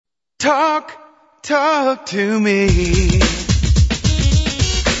Talk to me.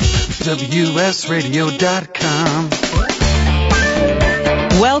 WSRadio.com.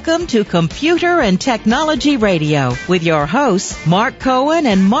 Welcome to Computer and Technology Radio with your hosts, Mark Cohen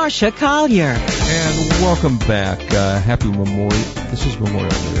and Marcia Collier. And welcome back. Happy Memorial. This is Memorial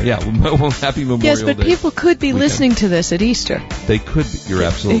Day. Yeah, well, happy Memorial Day. Yes, but people could be listening to this at Easter. They could be. You're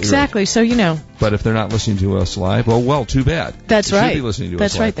absolutely exactly. right. So, you know. But if they're not listening to us live, well, too bad. That's they right. Should be listening to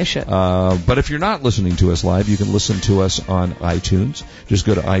That's us right, live. they should. But if you're not listening to us live, you can listen to us on iTunes. Just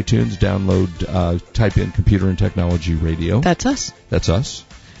go to iTunes, download, type in Computer and Technology Radio. That's us. That's us.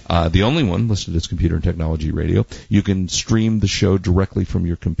 The only one listed as Computer and Technology Radio. You can stream the show directly from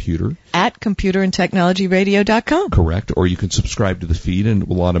your computer. At computerandtechnologyradio.com. Correct. Or you can subscribe to the feed and it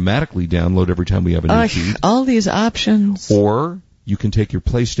will automatically download every time we have a new feed. All these options. Or you can take your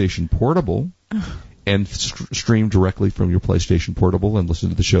PlayStation Portable and stream directly from your PlayStation Portable and listen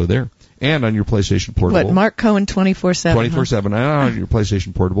to the show there. And on your PlayStation Portable. What, Mark Cohen 24/7? 24/7. And on your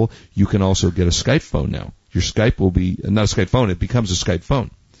PlayStation Portable, you can also get a Skype phone now. Your Skype will be, not a Skype phone, it becomes a Skype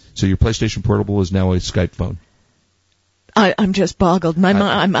phone. So your PlayStation Portable is now a Skype phone. I'm just boggled.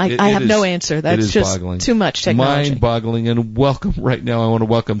 I have no answer. That's just boggling. Too much technology. Mind-boggling. And welcome right now. I want to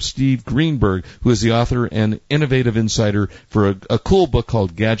welcome Steve Greenberg, who is the author and innovative insider for a cool book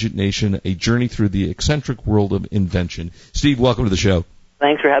called Gadget Nation, A Journey Through the Eccentric World of Invention. Steve, welcome to the show.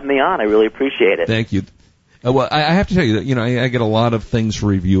 Thanks for having me on. I really appreciate it. Thank you. Well, I have to tell you that, I get a lot of things for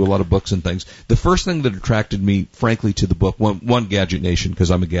review, a lot of books and things. The first thing that attracted me, frankly, to the book, one Gadget Nation,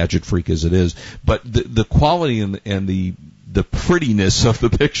 because I'm a gadget freak as it is, but the quality and the prettiness of the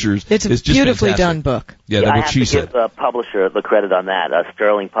pictures is just fantastic. Beautifully done book. Yeah, that's what she said. I have to give the publisher the credit on that.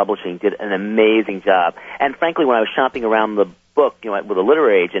 Sterling Publishing did an amazing job. And frankly, when I was shopping around the book, with a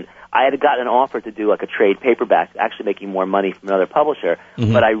literary agent, I had gotten an offer to do like a trade paperback, actually making more money from another publisher.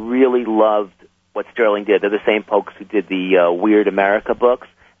 Mm-hmm. But I really loved what Sterling did. They're the same folks who did the Weird America books,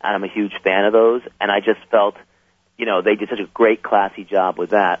 and I'm a huge fan of those. And I just felt, they did such a great, classy job with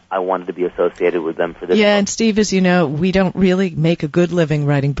that. I wanted to be associated with them for this book. And Steve, as you know, we don't really make a good living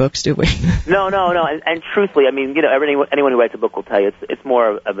writing books, do we? No. And truthfully, anyone who writes a book will tell you it's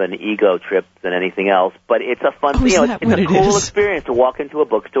more of an ego trip than anything else. But it's a fun, it's a cool experience to walk into a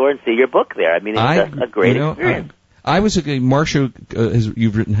bookstore and see your book there. It's just a great experience. I was Marcia,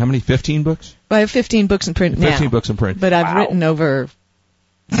 you've written how many? 15 books? Well, I have 15 books in print now. 15 books in print. But I've written over,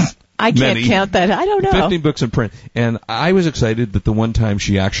 I can't count that. I don't know. 15 books in print. And I was excited that the one time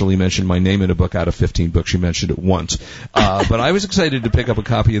she actually mentioned my name in a book out of 15 books, she mentioned it once. But I was excited to pick up a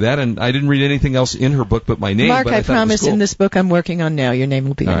copy of that, and I didn't read anything else in her book but my name. Mark, but I promise cool. in this book I'm working on now, your name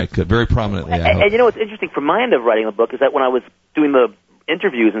will be All right, good. Very prominently, I hope. And what's interesting from my end of writing the book is that when I was doing the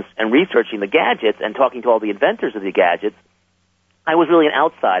interviews and researching the gadgets and talking to all the inventors of the gadgets, I was really an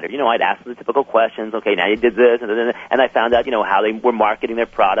outsider. I'd ask them the typical questions. Okay, now you did this, and I found out, how they were marketing their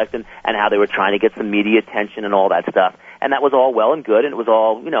product and how they were trying to get some media attention and all that stuff. And that was all well and good, and it was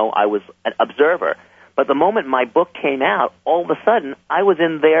all, I was an observer. But the moment my book came out, all of a sudden, I was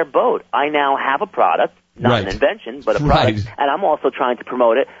in their boat. I now have a product, not an invention, but a product, and I'm also trying to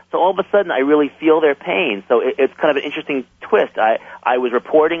promote it. So all of a sudden, I really feel their pain. So it's kind of an interesting twist. I was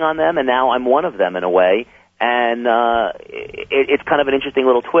reporting on them, and now I'm one of them in a way. And it's kind of an interesting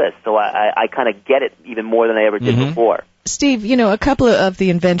little twist. So I kind of get it even more than I ever did before. Steve, a couple of the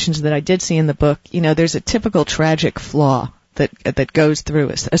inventions that I did see in the book, there's a typical tragic flaw that goes through,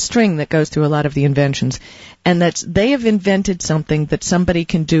 a string that goes through a lot of the inventions. And that's they have invented something that somebody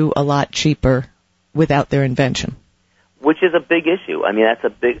can do a lot cheaper without their invention. Which is a big issue. That's a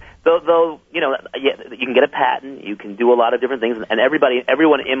big, though, you can get a patent, you can do a lot of different things, and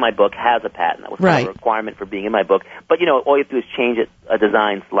everyone in my book has a patent. That was kind of a requirement for being in my book. But, all you have to do is change a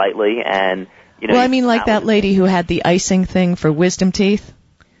design slightly, and, like that lady who had the icing thing for wisdom teeth.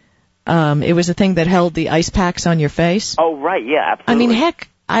 It was a thing that held the ice packs on your face. Oh, right, yeah, absolutely. Heck,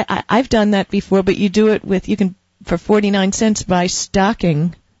 I've done that before, but you do it you can, for 49 cents, buy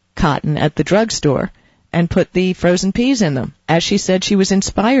stocking cotton at the drugstore and put the frozen peas in them, as she said she was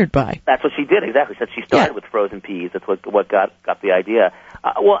inspired by. That's what she did, exactly. She started with frozen peas. That's what got the idea.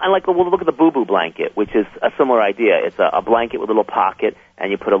 We'll look at the Boo Boo blanket, which is a similar idea. It's a blanket with a little pocket,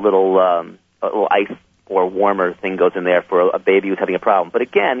 and you put a little ice or warmer thing goes in there for a baby who's having a problem. But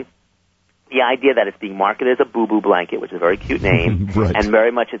again, the idea that it's being marketed as a Boo Boo blanket, which is a very cute name, and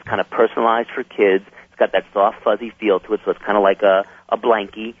very much it's kind of personalized for kids. It's got that soft, fuzzy feel to it, so it's kind of like a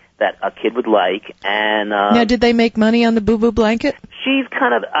blankie that a kid would like. And now, did they make money on the Boo Boo blanket? She's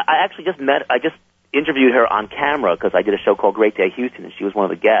kind of. I just interviewed her on camera because I did a show called Great Day Houston, and she was one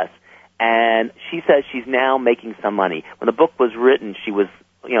of the guests. And she says she's now making some money. When the book was written, she was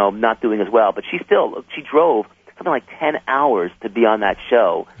not doing as well. But she drove something like 10 hours to be on that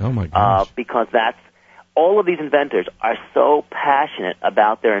show. Oh my gosh. Because all of these inventors are so passionate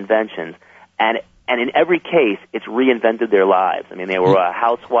about their inventions, and in every case, it's reinvented their lives. I mean, they were a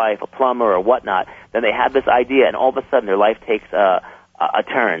housewife, a plumber, or whatnot. Then they had this idea, and all of a sudden their life takes a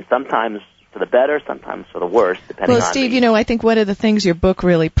turn, sometimes for the better, sometimes for the worse, depending on... Well, Steve, I think one of the things your book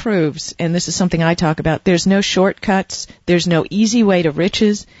really proves, and this is something I talk about, there's no shortcuts, there's no easy way to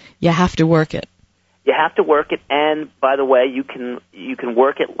riches, you have to work it. You have to work it, and by the way, you can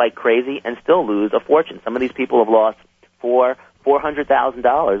work it like crazy and still lose a fortune. Some of these people have lost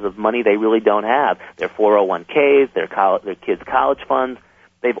 $400,000 of money they really don't have. Their 401ks, their kids' college funds,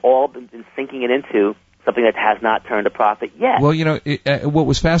 they've all been sinking it into something that has not turned a profit yet. Well, what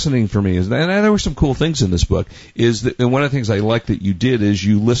was fascinating for me is, and there were some cool things in this book, is that, and one of the things I like that you did is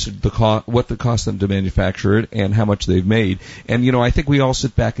you listed what it cost them to manufacture it and how much they've made. And, I think we all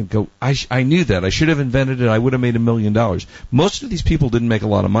sit back and go, I knew that. I should have invented it. I would have made $1 million. Most of these people didn't make a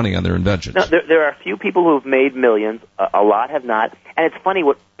lot of money on their inventions. No, there are a few people who have made millions. A lot have not. And it's funny,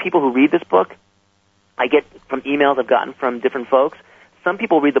 what people who read this book, I get from emails I've gotten from different folks, some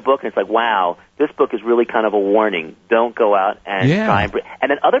people read the book and it's like, wow, this book is really kind of a warning. Don't go out and try and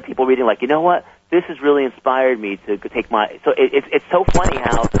then other people reading like, you know what? This has really inspired me to take my... So it's so funny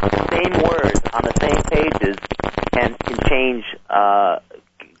how the same words on the same pages can change, are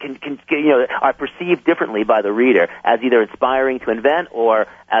perceived differently by the reader as either inspiring to invent or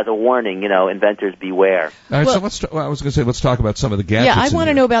as a warning, inventors beware. All right, so I was going to say, let's talk about some of the gadgets. Yeah, I want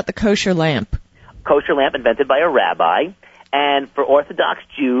to know about the kosher lamp. Kosher lamp invented by a rabbi. And for Orthodox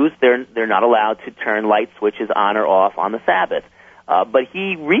Jews, they're not allowed to turn light switches on or off on the Sabbath. But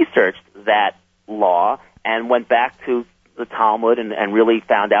he researched that law and went back to the Talmud and really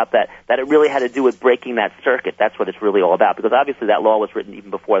found out that it really had to do with breaking that circuit. That's what it's really all about. Because obviously that law was written even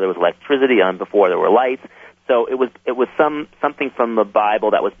before there was electricity and before there were lights. So it was something from the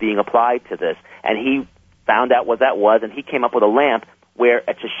Bible that was being applied to this. And he found out what that was, and he came up with a lamp where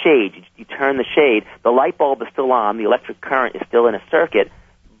it's a shade. You turn the shade, the light bulb is still on, the electric current is still in a circuit,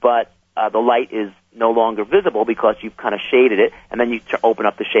 but the light is no longer visible because you've kind of shaded it, and then you open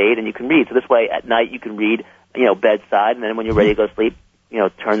up the shade and you can read. So this way, at night you can read, bedside, and then when you're ready to go to sleep,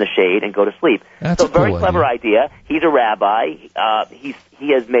 turn the shade and go to sleep. That's so a very clever idea. He's a rabbi. He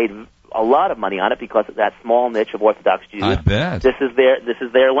has made a lot of money on it because of that small niche of Orthodox Jews. I bet. This is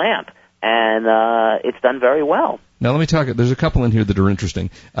their lamp, and it's done very well. Now let me talk. There's a couple in here that are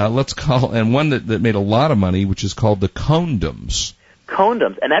interesting. Let's call, and one that made a lot of money, which is called the condoms.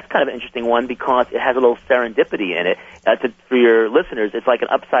 Condoms, and that's kind of an interesting one because it has a little serendipity in it. For your listeners, it's like an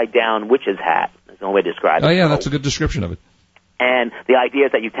upside-down witch's hat. That's the only way to describe it. Oh yeah, that's a good description of it. And the idea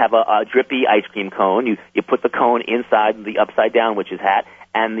is that you have a drippy ice cream cone. You put the cone inside the upside-down witch's hat,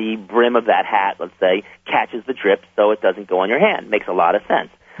 and the brim of that hat, let's say, catches the drip so it doesn't go on your hand. Makes a lot of sense.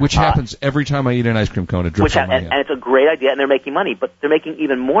 Which happens every time I eat an ice cream cone. It drips on my hand. And it's a great idea, and they're making money. But they're making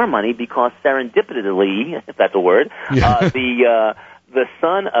even more money because serendipitously, if that's a word, the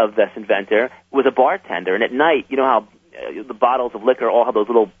son of this inventor was a bartender. And at night, you know how the bottles of liquor all have those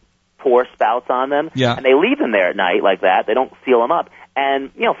little pour spouts on them? Yeah. And they leave them there at night like that. They don't seal them up.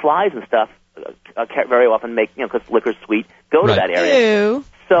 And, flies and stuff very often make, because liquor's sweet, go to that area. Ew.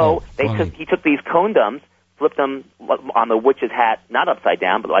 So he took these condoms, flipped them on the witch's hat, not upside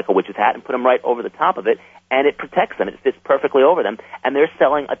down, but like a witch's hat, and put them right over the top of it, and it protects them. It fits perfectly over them, and they're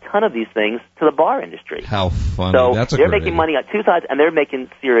selling a ton of these things to the bar industry. How funny. So that's a they're great making idea. money on two sides, and they're making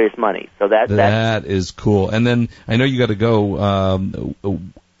serious money. So that is cool. And then I know you got to go.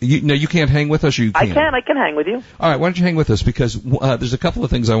 You can't hang with us, or you can? I can hang with you. All right, why don't you hang with us, because there's a couple of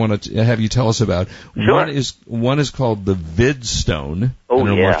things I want to have you tell us about. Sure. One is called the Vidstone. Oh,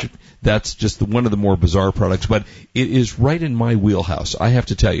 yeah. That's just one of the more bizarre products, but it is right in my wheelhouse, I have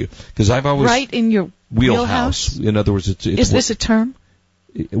to tell you, because I've always... Right in your wheelhouse? In other words, it's is this a term?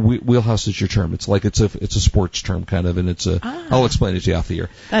 Wheelhouse is your term. It's like it's a sports term kind of, and it's a... I'll explain it to you off the air.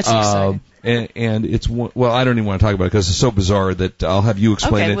 That's exciting. And it's, well, I don't even want to talk about it because it's so bizarre that I'll have you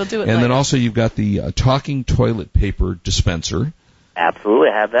explain it. Okay, we'll do it And later. then also you've got the talking toilet paper dispenser. Absolutely.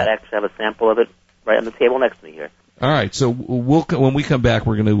 I have that. I actually have a sample of it right on the table next to me here. All right, so when we come back,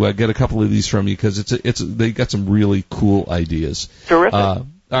 we're going to get a couple of these from you because they got some really cool ideas. Terrific. All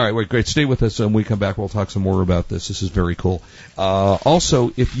right, wait, great. Stay with us, and when we come back, we'll talk some more about this. This is very cool.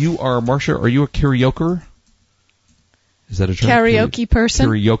 Also, if you are, Marcia, are you a karaoke? Is that a term? Karaoke person?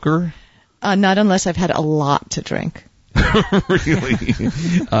 Karaoke? Not unless I've had a lot to drink. Really?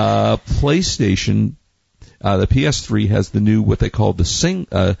 PlayStation, the PS3 has the new, what they call the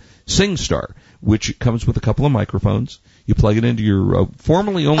SingStar, which comes with a couple of microphones. You plug it into your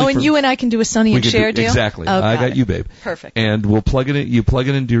formerly only. Oh, and you and I can do a Sonny and Cher deal? Exactly. Oh, I got you, babe. Perfect. And we'll plug it in. You plug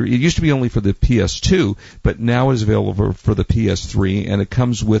it into your. It used to be only for the PS2, but now it is available for the PS3, and it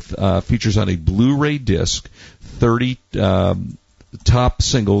comes with features on a Blu-ray disc, 30 top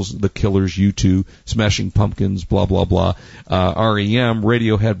singles: The Killers, U2, Smashing Pumpkins, blah blah blah, REM,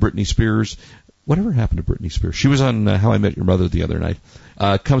 Radiohead, Britney Spears. Whatever happened to Britney Spears? She was on How I Met Your Mother the other night.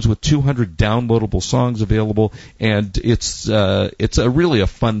 Comes with 200 downloadable songs available, and it's really a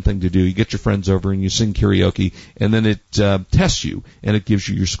fun thing to do. You get your friends over and you sing karaoke, and then it tests you, and it gives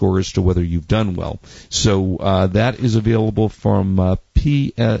you your score as to whether you've done well. So that is available from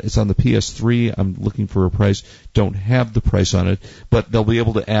it's on the PS3. I'm looking for a price. Don't have the price on it, but they'll be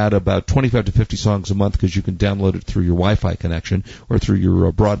able to add about 25 to 50 songs a month because you can download it through your Wi-Fi connection or through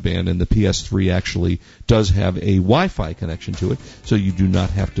your broadband, and the PS3 actually does have a Wi-Fi connection to it, so you do not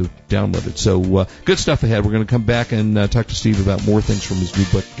have to download it. So good stuff ahead. We're going to come back and talk to Steve about more things from his new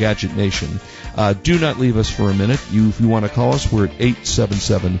book, Gadget Nation. Do not leave us for a minute. If you want to call us, we're at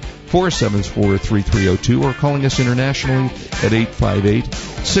 877-474-3302, or calling us internationally at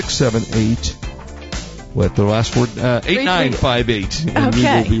 858-678. What, the last word? 8958. And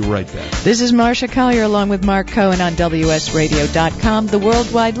okay. We will be right back. This is Marcia Collier along with Mark Cohen on WSRadio.com, the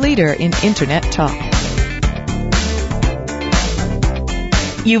worldwide leader in Internet talk.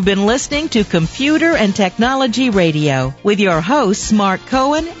 You've been listening to Computer and Technology Radio with your hosts, Mark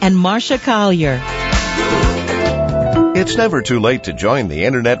Cohen and Marcia Collier. It's never too late to join the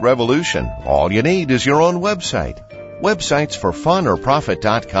Internet revolution. All you need is your own website.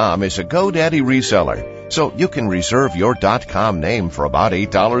 Websitesforfunorprofit.com is a GoDaddy reseller, so you can reserve your .com name for about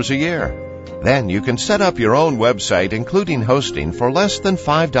 $8 a year. Then you can set up your own website, including hosting, for less than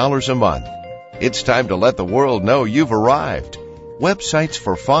 $5 a month. It's time to let the world know you've arrived.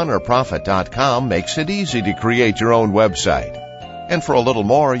 Websitesforfunorprofit.com makes it easy to create your own website. And for a little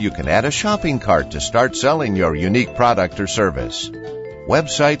more, you can add a shopping cart to start selling your unique product or service.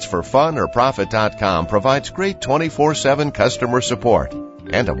 Websitesforfunorprofit.com provides great 24/7 customer support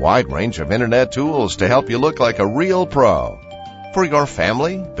and a wide range of Internet tools to help you look like a real pro. For your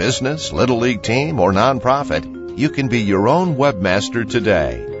family, business, Little League team, or nonprofit, you can be your own webmaster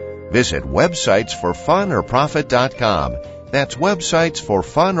today. Visit websitesforfunorprofit.com. That's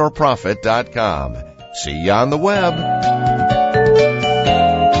websitesforfunorprofit.com. See you on the web.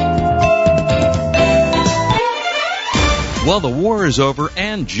 Well, the war is over,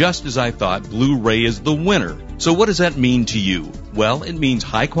 and just as I thought, Blu-ray is the winner. So what does that mean to you? Well, it means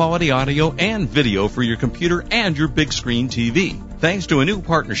high-quality audio and video for your computer and your big-screen TV. Thanks to a new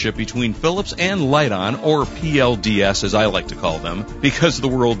partnership between Philips and Lite-On, or PLDS as I like to call them, because the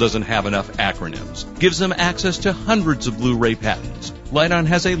world doesn't have enough acronyms, gives them access to hundreds of Blu-ray patents. Lite-On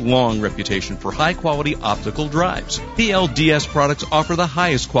has a long reputation for high-quality optical drives. PLDS products offer the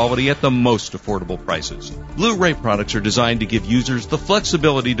highest quality at the most affordable prices. Blu-ray products are designed to give users the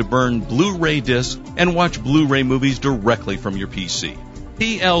flexibility to burn Blu-ray discs and watch Blu-ray movies directly from your PC.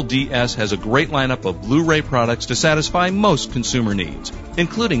 PLDS has a great lineup of Blu-ray products to satisfy most consumer needs,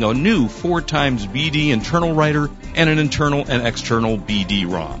 including a new 4x BD internal writer and an internal and external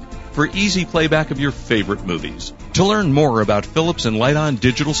BD-ROM for easy playback of your favorite movies. To learn more about Philips and Lite-On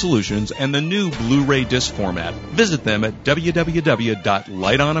digital solutions and the new Blu-ray disc format, visit them at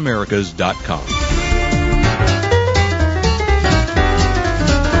www.liteonamericas.com.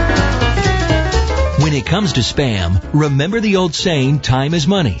 When it comes to spam, remember the old saying, time is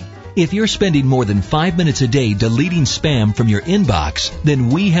money. If you're spending more than 5 minutes a day deleting spam from your inbox, then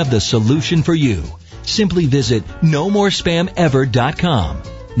we have the solution for you. Simply visit NoMoreSpamEver.com.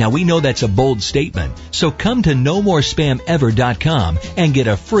 Now, we know that's a bold statement, so come to NoMoreSpamEver.com and get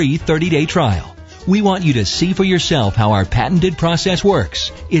a free 30-day trial. We want you to see for yourself how our patented process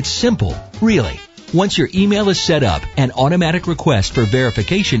works. It's simple, really. Once your email is set up, an automatic request for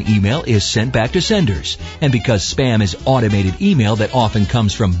verification email is sent back to senders. And because spam is automated email that often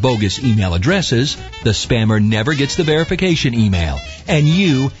comes from bogus email addresses, the spammer never gets the verification email, and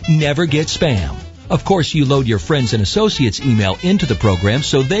you never get spam. Of course, you load your friends and associates' email into the program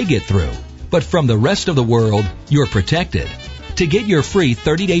so they get through. But from the rest of the world, you're protected. To get your free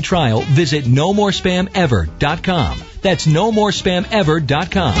 30-day trial, visit NoMoreSpamEver.com. That's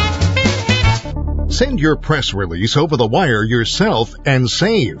NoMoreSpamEver.com. Send your press release over the wire yourself and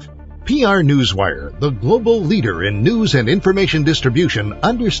save. PR Newswire, the global leader in news and information distribution,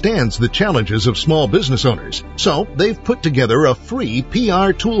 understands the challenges of small business owners. So they've put together a free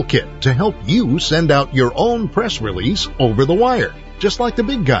PR toolkit to help you send out your own press release over the wire. just like the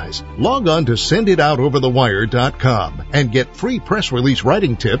big guys. Log on to senditoutoverthewire.com and get free press release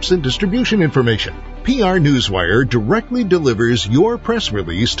writing tips and distribution information. PR Newswire directly delivers your press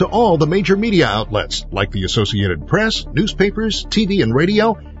release to all the major media outlets like the Associated Press, newspapers, TV and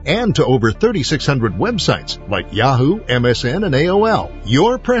radio, and to over 3,600 websites like Yahoo, MSN, and AOL.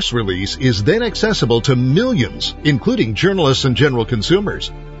 Your press release is then accessible to millions, including journalists and general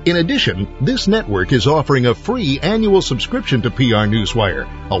consumers. In addition, this network is offering a free annual subscription to PR Newswire,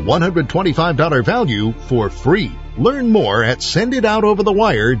 a $125 value for free. Learn more at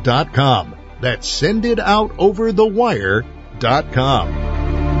senditoutoverthewire.com. That's senditoutoverthewire.com.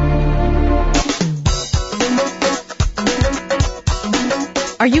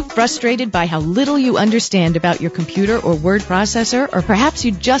 Are you frustrated by how little you understand about your computer or word processor? Or perhaps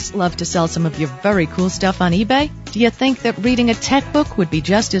you'd just love to sell some of your very cool stuff on eBay? Do you think that reading a tech book would be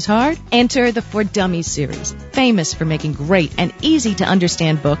just as hard? Enter the For Dummies series, famous for making great and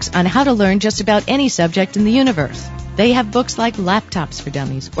easy-to-understand books on how to learn just about any subject in the universe. They have books like Laptops for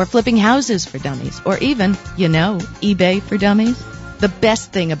Dummies, or Flipping Houses for Dummies, or even, eBay for Dummies. The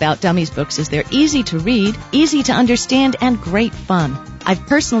best thing about Dummies books is they're easy to read, easy to understand, and great fun. I've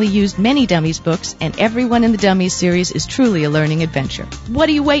personally used many Dummies books, and every one in the Dummies series is truly a learning adventure. What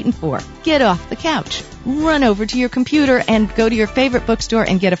are you waiting for? Get off the couch. Run over to your computer and go to your favorite bookstore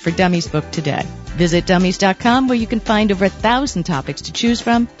and get a For Dummies book today. Visit dummies.com, where you can find over 1,000 topics to choose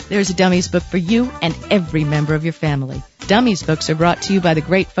from. There's a Dummies book for you and every member of your family. Dummies books are brought to you by the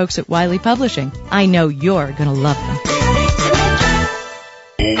great folks at Wiley Publishing. I know you're going to love them.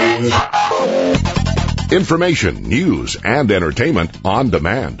 Information, news, and entertainment on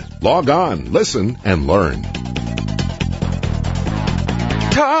demand. Log on, listen, and learn.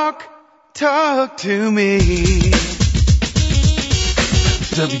 Talk to me.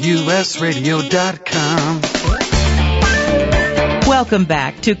 WSRadio.com. Welcome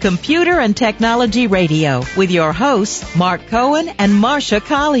back to Computer and Technology Radio with your hosts, Mark Cohen and Marcia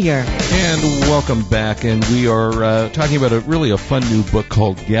Collier. And welcome back, and we are talking about a fun new book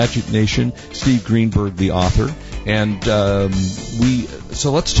called Gadget Nation, Steve Greenberg, the author. And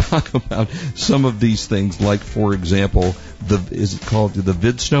so let's talk about some of these things, like, for example, is it called the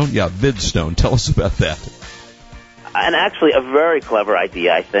VidStone? Yeah, VidStone. Tell us about that. And actually a very clever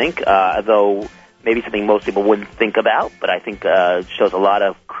idea, I think, though maybe something most people wouldn't think about, but I think shows a lot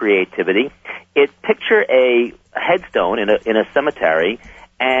of creativity. Picture a headstone in a cemetery,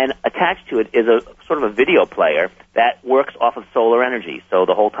 and attached to it is a sort of a video player that works off of solar energy. So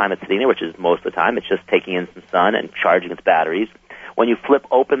the whole time it's sitting there, which is most of the time, it's just taking in some sun and charging its batteries. When you flip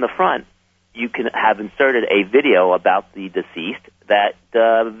open the front, you can have inserted a video about the deceased that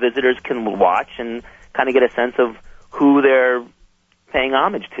visitors can watch and kind of get a sense of who they're paying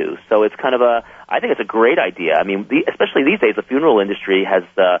homage to. So it's kind of I think it's a great idea. I mean, especially these days, the funeral industry has,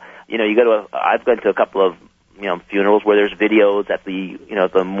 I've been to a couple of, funerals where there's videos at the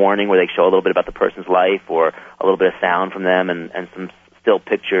morning where they show a little bit about the person's life, or a little bit of sound from them, and some still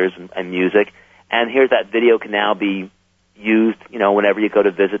pictures and music. And here's that video can now be used, whenever you go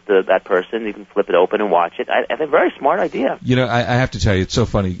to visit that person, you can flip it open and watch it. I think a very smart idea. I have to tell you, it's so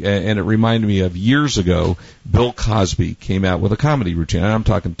funny, and it reminded me of years ago, Bill Cosby came out with a comedy routine, and I'm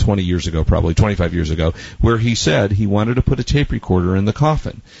talking 20 years ago, probably 25 years ago, where he said he wanted to put a tape recorder in the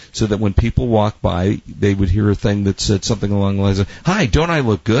coffin so that when people walked by, they would hear a thing that said something along the lines of, "Hi, don't I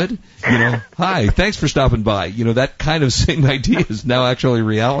look good?" "Hi, thanks for stopping by." That kind of same idea is now actually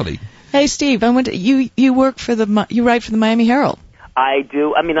reality. Hey, Steve, I wonder, you write for the Miami Herald. I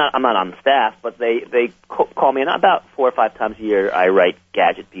do. I mean, I'm not on the staff, but they call me, and about 4 or 5 times a year I write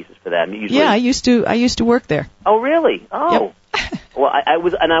gadget pieces for them. Usually. Yeah, I used to work there. Oh, really? Oh. Yep. Well, I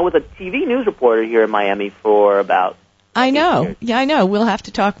was a TV news reporter here in Miami for about. I know. Years. Yeah, I know. We'll have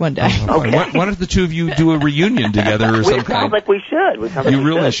to talk one day. Okay. Why don't the two of you do a reunion together or something? It sounds like we should. You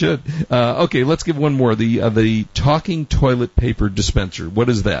really should. Okay, let's give one more. The talking toilet paper dispenser. What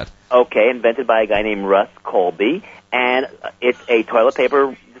is that? Okay, invented by a guy named Russ Colby, and it's a toilet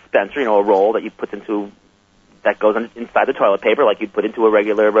paper dispenser, a roll that you put that goes inside the toilet paper like you'd put into a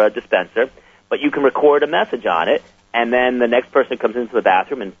regular dispenser, but you can record a message on it, and then the next person comes into the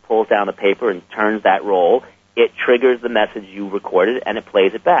bathroom and pulls down the paper and turns that roll. It triggers the message you recorded, and it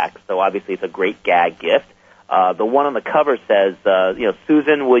plays it back. So obviously it's a great gag gift. The one on the cover says,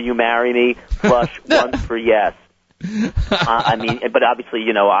 "Susan, will you marry me? Flush once for yes." But obviously,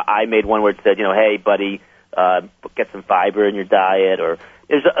 I made one where it said, "Hey, buddy, get some fiber in your diet," or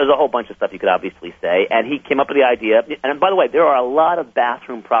there's a whole bunch of stuff you could obviously say. And he came up with the idea. And by the way, there are a lot of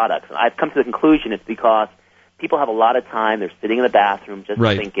bathroom products. And I've come to the conclusion it's because people have a lot of time. They're sitting in the bathroom just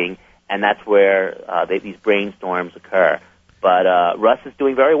thinking, and that's where these brainstorms occur. But Russ is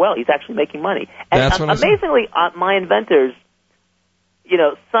doing very well. He's actually making money. And That's what I'm saying. amazingly, my inventors,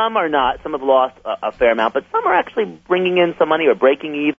 some are not. Some have lost a fair amount, but some are actually bringing in some money or breaking even.